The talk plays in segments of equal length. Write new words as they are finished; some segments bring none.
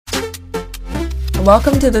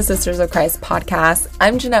Welcome to the Sisters of Christ podcast.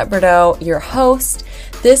 I'm Jeanette Bordeaux, your host.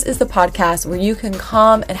 This is the podcast where you can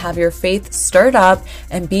come and have your faith stirred up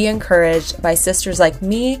and be encouraged by sisters like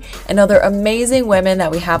me and other amazing women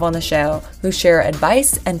that we have on the show who share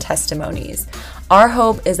advice and testimonies. Our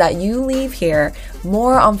hope is that you leave here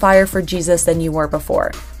more on fire for Jesus than you were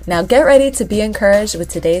before. Now get ready to be encouraged with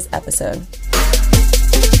today's episode.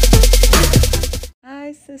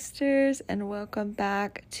 Hi, sisters, and welcome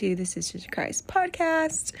back to the Sisters of Christ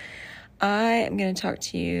podcast. I am going to talk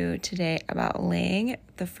to you today about laying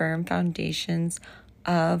the firm foundations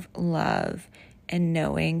of love and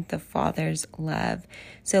knowing the Father's love.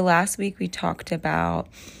 So last week we talked about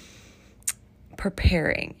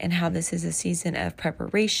preparing and how this is a season of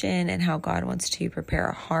preparation and how God wants to prepare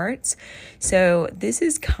our hearts. So this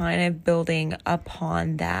is kind of building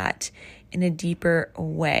upon that in a deeper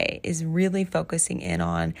way, is really focusing in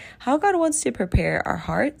on how God wants to prepare our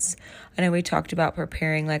hearts. I know we talked about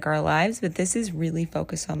preparing like our lives, but this is really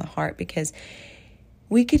focused on the heart, because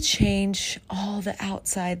we could change all the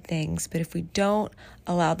outside things, but if we don't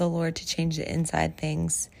allow the Lord to change the inside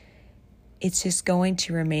things, it's just going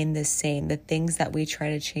to remain the same. The things that we try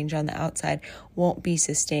to change on the outside won't be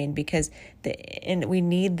sustained, because we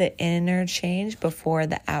need the inner change before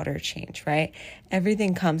the outer change, right?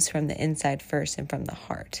 Everything comes from the inside first and from the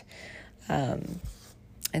heart.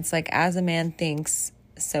 It's like, as a man thinks,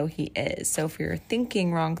 so he is. So if you're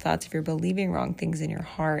thinking wrong thoughts, if you're believing wrong things in your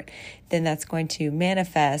heart, then that's going to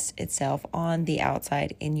manifest itself on the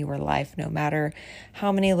outside in your life, no matter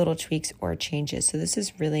how many little tweaks or changes. So this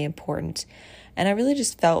is really important. And I really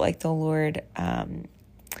just felt like the Lord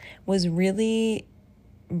was really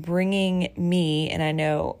bringing me, and I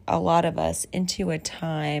know a lot of us, into a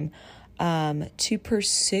time to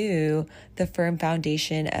pursue the firm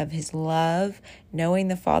foundation of His love, knowing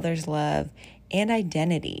the Father's love, and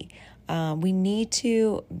identity. We need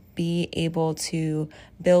to be able to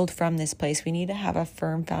build from this place. We need to have a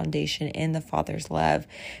firm foundation in the Father's love,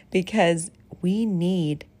 because we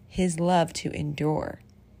need His love to endure.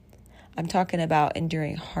 I'm talking about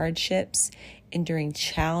enduring hardships, enduring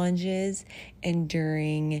challenges,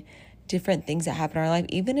 enduring different things that happen in our life,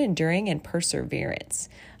 even enduring and perseverance.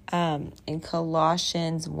 In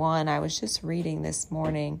Colossians 1, I was just reading this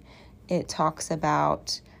morning, it talks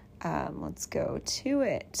about let's go to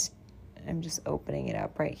it. I'm just opening it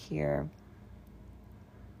up right here.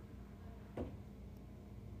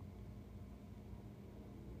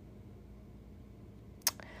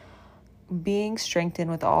 Being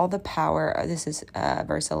strengthened with all the power, this is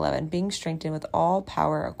verse 11, being strengthened with all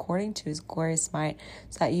power according to His glorious might,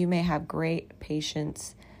 so that you may have great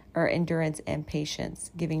patience or endurance and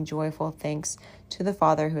patience, giving joyful thanks to the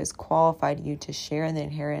Father who has qualified you to share in the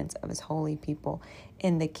inheritance of His holy people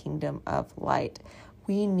in the kingdom of light.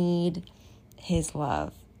 We need His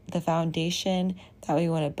love, the foundation that we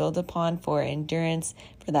want to build upon for endurance,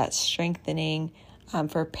 for that strengthening,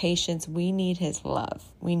 for patience. We need His love.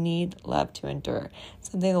 We need love to endure.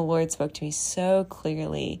 Something the Lord spoke to me so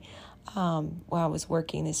clearly while I was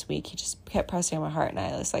working this week. He just kept pressing on my heart, and I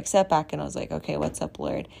just sat back and I was like, okay, what's up,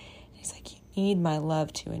 Lord? And He's like, you need my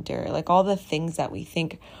love to endure. Like, all the things that we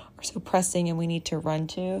think are so pressing and we need to run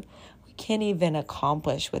to, we can't even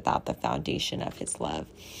accomplish without the foundation of His love.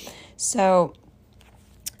 So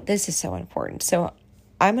this is so important. So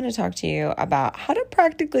I'm going to talk to you about how to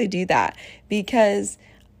practically do that, because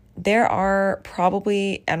there are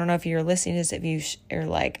probably, I don't know if you're listening to this, if you are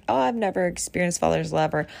like, oh, I've never experienced Father's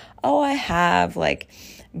love, or, oh, I have,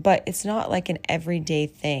 but it's not like an everyday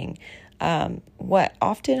thing. What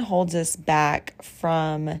often holds us back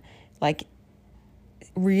from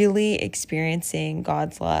really experiencing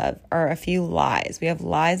God's love are a few lies. We have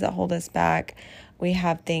lies that hold us back. We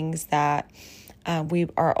have things that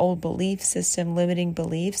our old belief system, limiting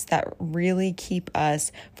beliefs that really keep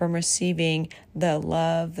us from receiving the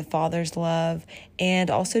love, the Father's love, and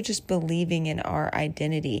also just believing in our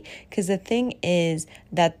identity. Because the thing is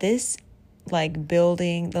that this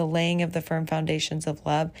building, the laying of the firm foundations of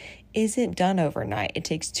love isn't done overnight. It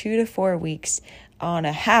takes 2 to 4 weeks on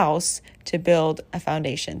a house to build a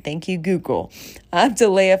foundation. Thank you, Google. To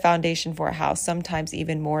lay a foundation for a house, sometimes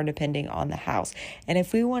even more depending on the house. And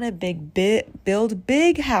if we want to build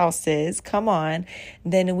big houses, come on,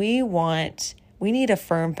 then we need a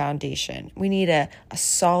firm foundation. We need a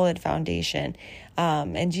solid foundation.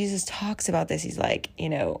 And Jesus talks about this. He's like,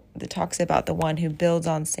 talks about the one who builds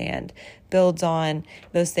on sand, builds on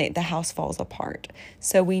those things, the house falls apart.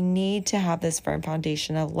 So we need to have this firm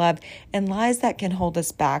foundation of love. And lies that can hold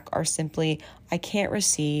us back are simply, I can't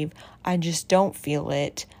receive. I just don't feel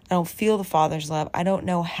it. I don't feel the Father's love. I don't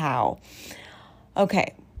know how.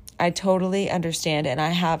 Okay. I totally understand. And I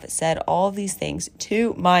have said all of these things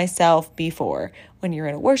to myself before. When you're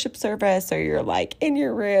in a worship service or you're like in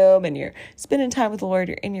your room and you're spending time with the Lord,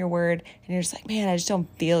 you're in your word and you're just like, man, I just don't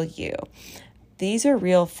feel you. These are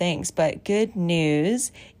real things, but good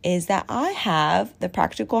news is that I have the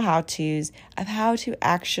practical how-tos of how to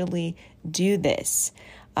actually do this.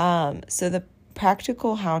 So the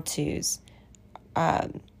practical how-tos,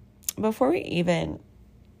 before we even,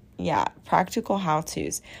 practical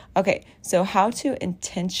how-tos. Okay, so how to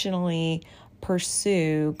intentionally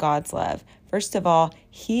pursue God's love. First of all,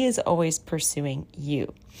 He is always pursuing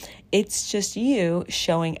you. It's just you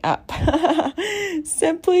showing up.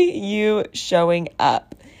 Simply you showing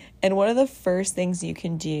up. And one of the first things you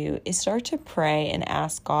can do is start to pray and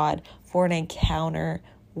ask God for an encounter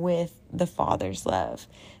with the Father's love.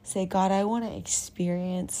 Say, God, I want to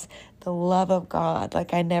experience the love of God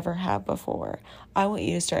like I never have before. I want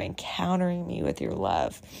you to start encountering me with your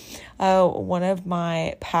love. Oh, one of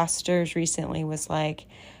my pastors recently was like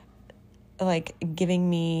giving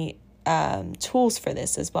me tools for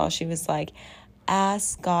this as well. She was like,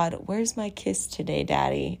 ask God, where's my kiss today,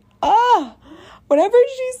 Daddy? Oh, whenever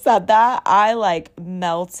she said that, I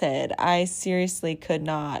melted. I seriously could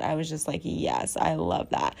not. I was just like, yes, I love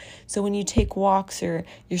that. So when you take walks or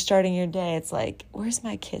you're starting your day, it's like, where's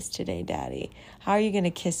my kiss today, Daddy? How are you going to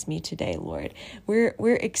kiss me today, Lord? We're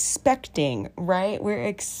expecting, right? We're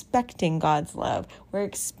expecting God's love. We're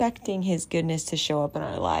expecting His goodness to show up in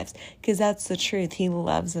our lives because that's the truth. He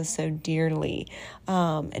loves us so dearly.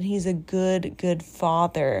 And He's a good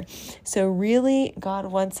Father. So really, God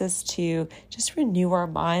wants us to just renew our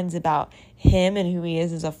minds about Him and who He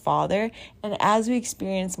is as a Father. And as we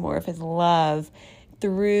experience more of His love,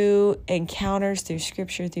 through encounters, through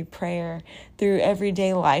scripture, through prayer, through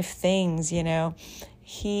everyday life things,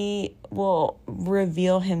 He will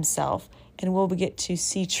reveal Himself and we'll get to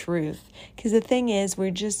see truth. Because the thing is,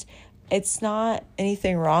 it's not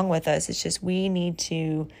anything wrong with us. It's just we need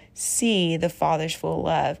to see the Father's full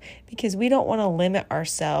love because we don't want to limit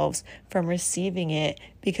ourselves from receiving it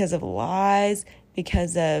because of lies,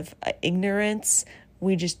 because of ignorance.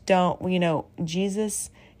 We just don't, Jesus,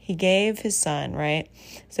 He gave His Son, right?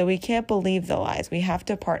 So we can't believe the lies. We have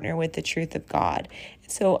to partner with the truth of God.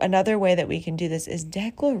 So another way that we can do this is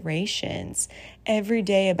declarations every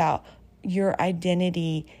day about your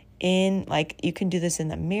identity in, you can do this in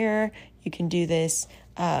the mirror. You can do this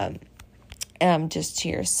just to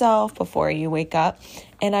yourself before you wake up.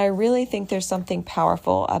 And I really think there's something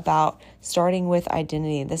powerful about starting with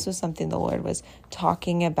identity. This was something the Lord was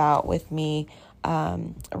talking about with me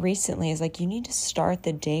recently, is you need to start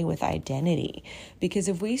the day with identity, because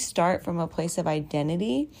if we start from a place of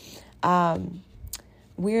identity,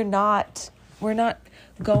 we're not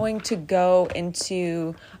going to go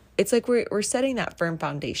into, it's we're setting that firm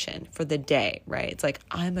foundation for the day, right? It's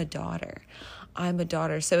I'm a daughter.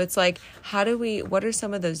 So it's what are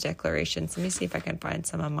some of those declarations? Let me see if I can find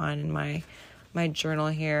some of mine in my journal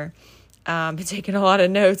here. Been taking a lot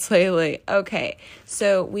of notes lately. Okay,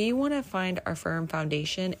 so we want to find our firm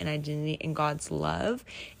foundation and identity in God's love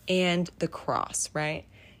and the cross, right?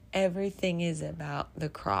 Everything is about the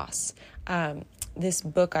cross. This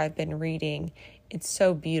book I've been reading, it's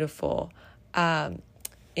so beautiful. What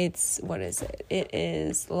is it? It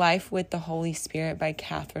is Life with the Holy Spirit by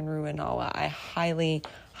Catherine Ruanala. I highly,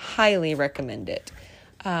 highly recommend it.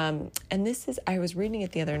 And I was reading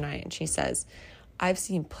it the other night, and she says, I've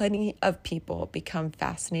seen plenty of people become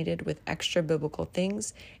fascinated with extra biblical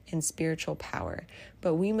things and spiritual power,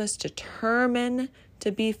 but we must determine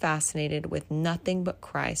to be fascinated with nothing but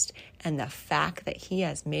Christ and the fact that He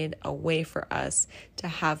has made a way for us to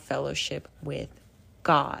have fellowship with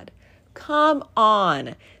God. Come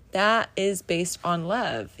on. That is based on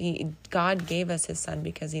love. God gave us His Son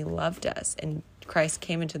because He loved us, and Christ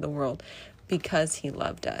came into the world because He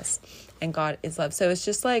loved us, and God is love. So it's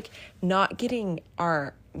just not getting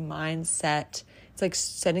our mindset. It's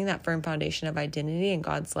setting that firm foundation of identity and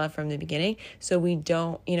God's love from the beginning. So we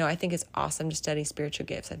don't, I think it's awesome to study spiritual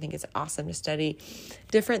gifts. I think it's awesome to study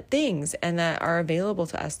different things and that are available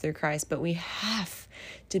to us through Christ, but we have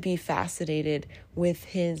to be fascinated with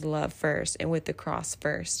His love first and with the cross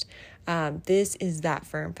first. This is that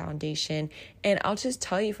firm foundation. And I'll just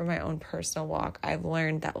tell you from my own personal walk, I've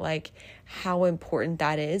learned that how important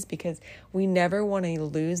that is, because we never want to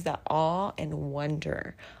lose the awe and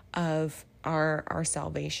wonder of our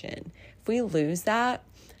salvation. If we lose that,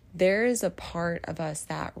 there is a part of us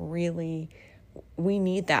that really, we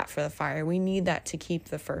need that for the fire. We need that to keep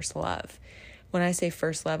the first love. When I say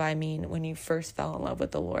first love, I mean when you first fell in love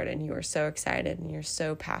with the Lord and you were so excited and you're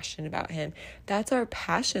so passionate about him. That's our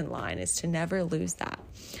passion line, is to never lose that.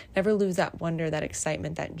 Never lose that wonder, that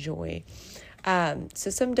excitement, that joy. So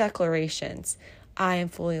some declarations. I am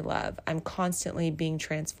fully loved. I'm constantly being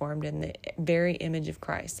transformed in the very image of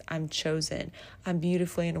Christ. I'm chosen. I'm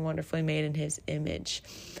beautifully and wonderfully made in his image.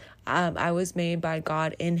 I was made by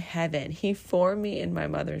God in heaven. He formed me in my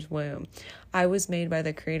mother's womb. I was made by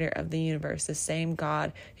the creator of the universe, the same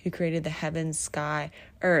God who created the heavens, sky,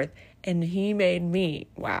 earth, and he made me.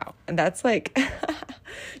 Wow. And that's like,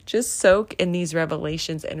 just soak in these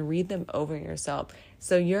revelations and read them over yourself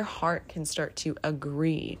so your heart can start to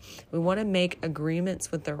agree. We want to make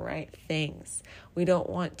agreements with the right things. We don't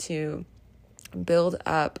want to build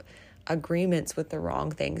up agreements with the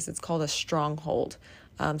wrong things. It's called a stronghold.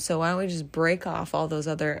 So why don't we just break off all those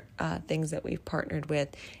other things that we've partnered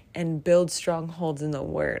with and build strongholds in the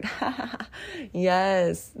word.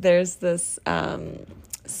 Yes, there's this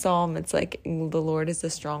psalm. It's like, the Lord is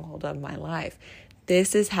the stronghold of my life.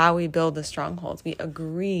 This is how we build the strongholds. We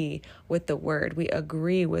agree with the word. We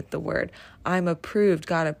agree with the word. I'm approved.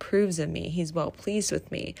 God approves of me. He's well pleased with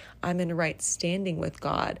me. I'm in right standing with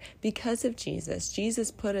God because of Jesus. Jesus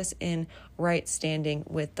put us in right standing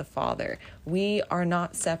with the Father. We are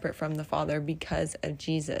not separate from the Father because of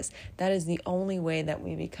Jesus. That is the only way that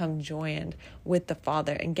we become joined with the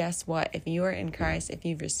Father. And guess what? If you are in Christ, if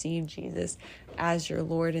you've received Jesus as your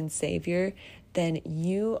Lord and Savior, then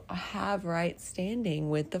you have right standing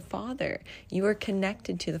with the Father. You are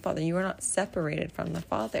connected to the Father. You are not separated from the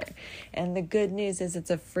Father. And the good news is it's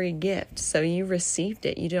a free gift. So you received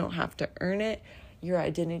it. You don't have to earn it. Your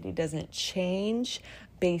identity doesn't change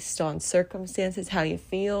based on circumstances, how you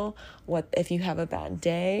feel, what if you have a bad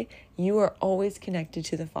day. You are always connected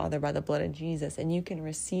to the Father by the blood of Jesus, and you can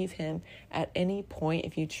receive him at any point.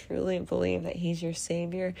 If you truly believe that he's your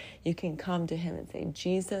Savior, you can come to him and say,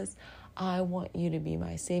 Jesus, I want you to be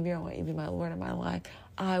my Savior. I want you to be my Lord of my life.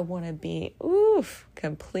 I want to be,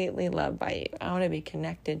 completely loved by you. I want to be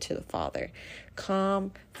connected to the Father.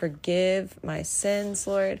 Come, forgive my sins,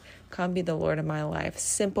 Lord. Come be the Lord of my life.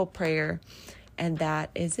 Simple prayer. And that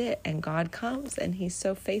is it. And God comes, and he's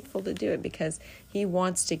so faithful to do it because he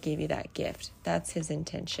wants to give you that gift. That's his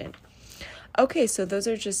intention. Okay, so those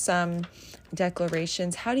are just some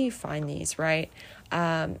declarations. How do you find these, right?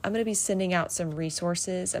 I'm going to be sending out some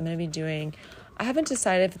resources. I'm going to be doing, I haven't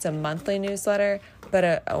decided if it's a monthly newsletter,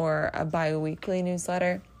 or a bi-weekly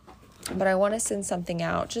newsletter, but I want to send something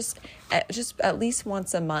out just at least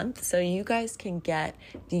once a month so you guys can get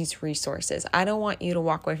these resources. I don't want you to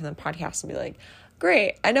walk away from the podcast and be like,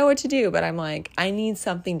 great, I know what to do, but I'm like, I need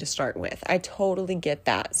something to start with. I totally get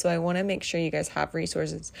that. So I want to make sure you guys have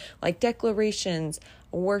resources like declarations,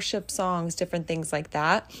 worship songs, different things like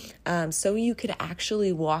that, so you could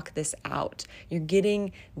actually walk this out. You're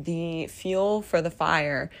getting the fuel for the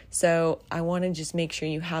fire. So I want to just make sure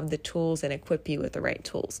you have the tools and equip you with the right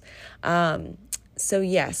tools. So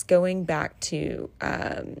yes, going back to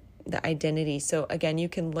the identity. So again, you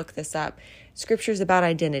can look this up. Scriptures about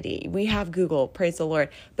identity. We have Google, praise the Lord.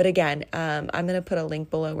 But again, I'm going to put a link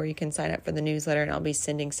below where you can sign up for the newsletter, and I'll be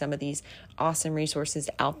sending some of these awesome resources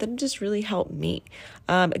out that just really help me.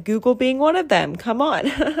 Google being one of them. Come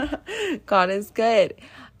on. God is good.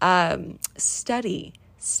 Study,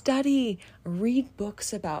 read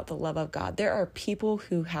books about the love of God. There are people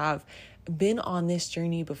who have been on this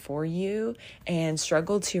journey before you and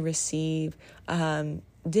struggled to receive,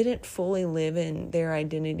 didn't fully live in their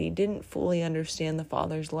identity, didn't fully understand the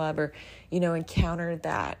Father's love, or, encountered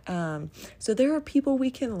that. So there are people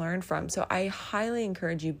we can learn from. So I highly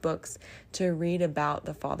encourage you books to read about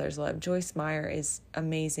the Father's love. Joyce Meyer is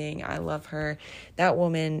amazing. I love her. That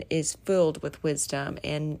woman is filled with wisdom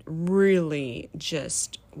and really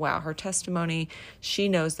just, wow, her testimony, she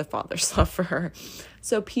knows the Father's love for her.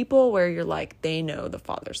 So people where you're like, they know the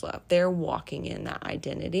Father's love, they're walking in that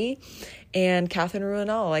identity. And Catherine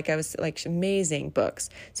Ruanel, amazing books.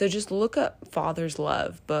 So just look up Father's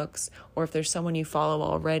love books, or if there's someone you follow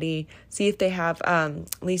already, see if they have,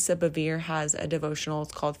 Lisa Bevere has a devotional.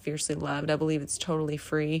 It's called Fiercely Loved. I believe it's totally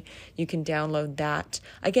free. You can download that.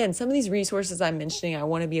 Again, some of these resources I'm mentioning, I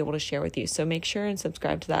want to be able to share with you. So make sure and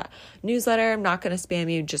subscribe to that newsletter. I'm not going to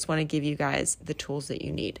spam you. Just want to give you guys the tools that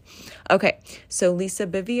you need. Okay. So Lisa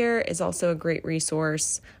Bevere is also a great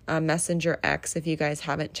resource. Messenger X, if you guys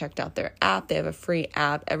haven't checked out their app, they have a free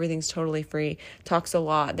app. Everything's totally free. Talks a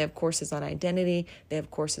lot. They have courses on identity. They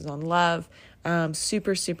have courses on love.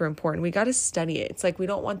 Super, super important. We got to study it. It's like, we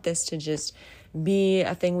don't want this to just be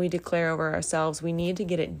a thing we declare over ourselves. We need to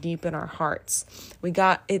get it deep in our hearts.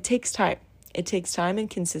 It takes time. It takes time and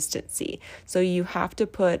consistency. So you have to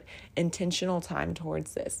put intentional time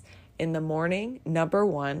towards this. In the morning, number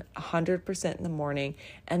one, 100% in the morning.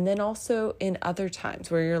 And then also in other times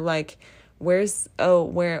where you're like,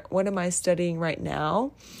 what am I studying right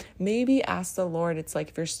now? Maybe ask the Lord. It's like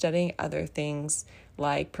if you're studying other things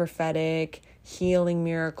like prophetic, healing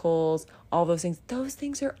miracles, all those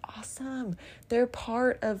things are awesome. They're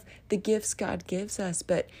part of the gifts God gives us.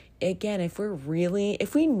 But again, if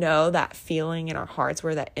we know that feeling in our hearts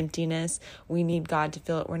where that emptiness, we need God to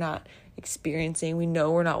fill it, we're not experiencing, we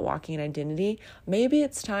know we're not walking in identity, maybe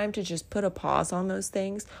it's time to just put a pause on those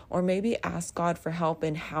things, or maybe ask God for help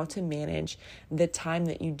in how to manage the time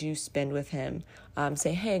that you do spend with him.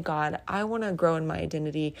 Say, hey, God, I want to grow in my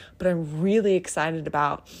identity, but I'm really excited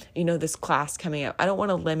about, this class coming up. I don't want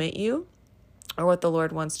to limit you or what the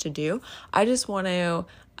Lord wants to do. I just want to,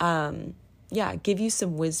 give you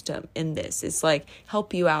some wisdom in this. It's like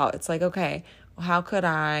help you out. It's like, okay, how could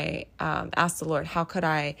I ask the Lord, how could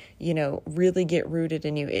I, really get rooted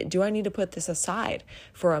in you? Do I need to put this aside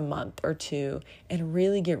for a month or two and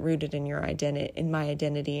really get rooted in your identity, in my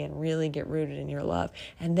identity, and really get rooted in your love?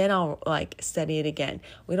 And then I'll study it again.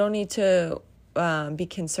 We don't need to be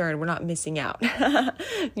concerned. We're not missing out.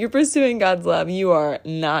 You're pursuing God's love. You are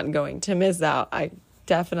not going to miss out. I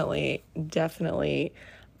definitely,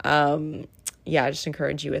 just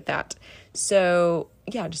encourage you with that. So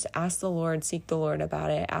just ask the Lord, seek the Lord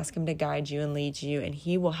about it, ask him to guide you and lead you, and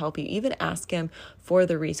he will help you. Even ask him for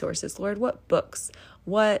the resources. Lord, what books,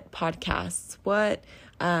 what podcasts, what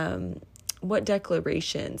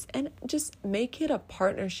declarations, and just make it a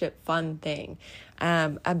partnership fun thing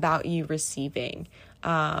about you receiving.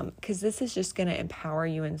 Because this is just going to empower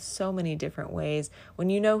you in so many different ways. When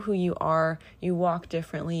you know who you are, you walk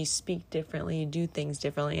differently, you speak differently, you do things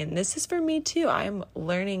differently. And this is for me too. I'm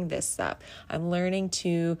learning this stuff. I'm learning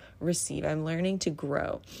to receive. I'm learning to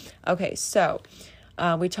grow. Okay, so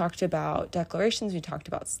we talked about declarations. We talked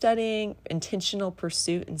about studying, intentional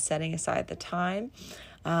pursuit, and setting aside the time.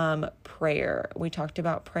 Prayer. We talked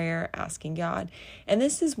about prayer, asking God. And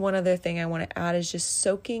this is one other thing I want to add is just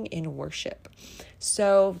soaking in worship.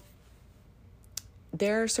 So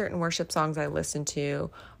there are certain worship songs I listen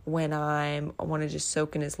to when I want to just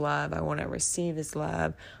soak in his love. I want to receive his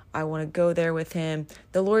love. I want to go there with him.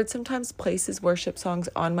 The Lord sometimes places worship songs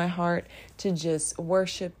on my heart to just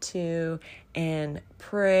worship to and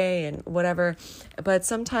pray and whatever. But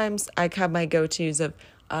sometimes I have my go-tos of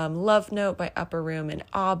Love Note by Upper Room and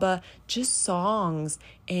ABBA, just songs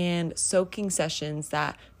and soaking sessions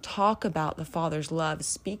that talk about the Father's love,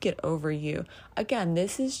 speak it over you. Again,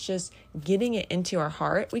 this is just getting it into our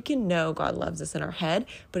heart. We can know God loves us in our head,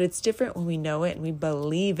 but it's different when we know it and we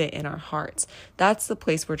believe it in our hearts. That's the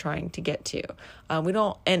place we're trying to get to. And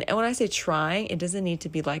when I say trying, it doesn't need to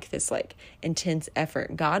be like this, intense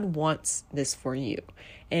effort. God wants this for you.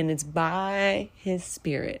 And it's by his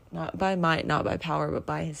Spirit, not by might, not by power, but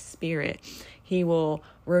by his Spirit. He will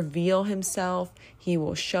reveal himself. He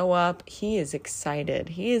will show up. He is excited.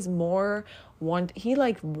 He is wants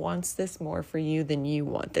this more for you than you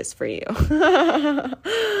want this for you.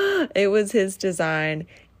 It was his design.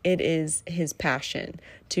 It is his passion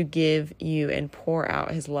to give you and pour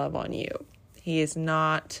out his love on you. He is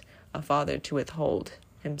not a father to withhold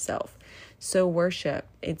himself. So worship,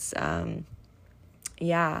 it's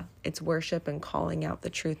worship and calling out the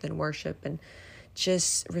truth in worship and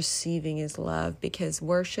just receiving his love, because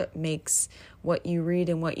worship makes what you read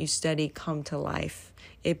and what you study come to life.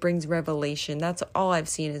 It brings revelation. That's all I've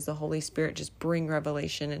seen is the Holy Spirit just bring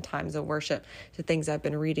revelation in times of worship to things I've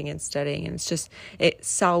been reading and studying. And it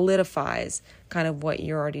solidifies kind of what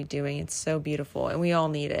you're already doing. It's so beautiful. And we all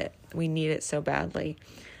need it. We need it so badly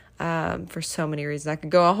for so many reasons. I could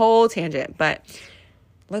go a whole tangent, but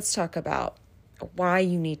let's talk about why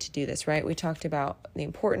you need to do this, right? We talked about the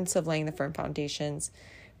importance of laying the firm foundations,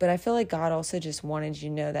 but I feel like God also just wanted you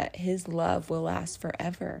to know that his love will last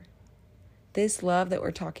forever. This love that we're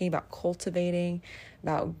talking about cultivating,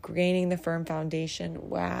 about gaining the firm foundation,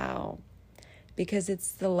 wow. Because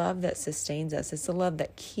it's the love that sustains us. It's the love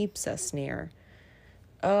that keeps us near.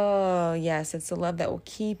 Oh, yes, it's the love that will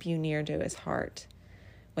keep you near to his heart.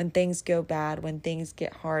 When things go bad, when things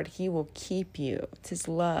get hard, he will keep you. It's his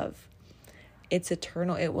love. It's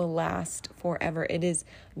eternal. It will last forever. It is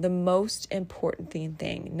the most important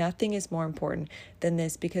thing. Nothing is more important than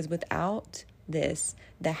this, because without this,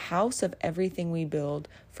 the house of everything we build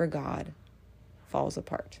for God falls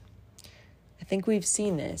apart. I think we've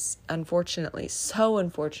seen this, unfortunately, so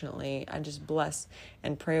unfortunately. I just bless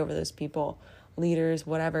and pray over those people, leaders,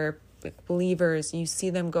 whatever, believers, you see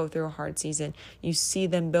them go through a hard season. You see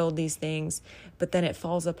them build these things, but then it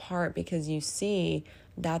falls apart because you see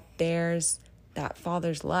that there's that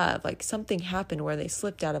Father's love. Like something happened where they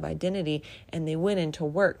slipped out of identity and they went into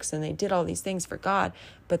works and they did all these things for God.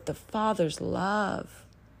 But the Father's love,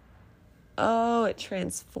 oh, it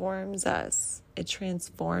transforms us. It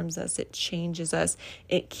transforms us. It changes us.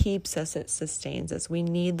 It keeps us. It sustains us. We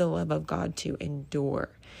need the love of God to endure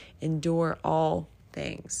all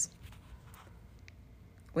things.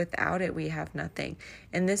 Without it, we have nothing.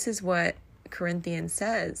 And this is what Corinthians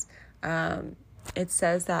says. It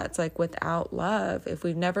says that it's like without love, if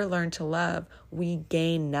we've never learned to love, we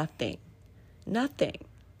gain nothing. Nothing.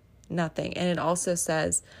 And it also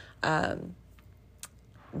says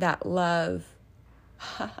that love,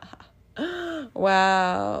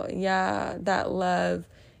 wow, yeah, that love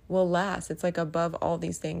will last. It's like above all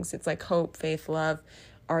these things. It's like hope, faith, love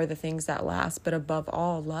are the things that last, but above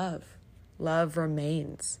all, love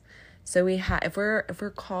remains. So if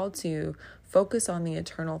we're called to focus on the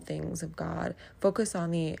eternal things of God, focus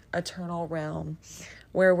on the eternal realm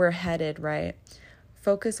where we're headed, right?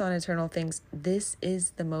 Focus on eternal things. This is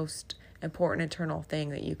the most important eternal thing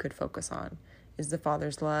that you could focus on, is the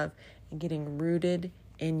Father's love and getting rooted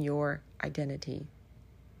in your identity.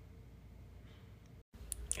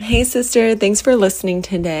 Hey sister, thanks for listening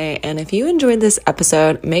today. And if you enjoyed this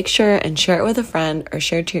episode, make sure and share it with a friend or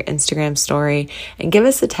share it to your Instagram story and give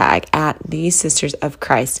us a tag at These Sisters of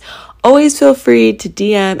Christ. Always feel free to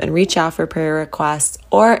DM and reach out for prayer requests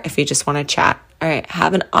or if you just want to chat. All right,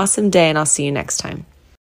 have an awesome day and I'll see you next time.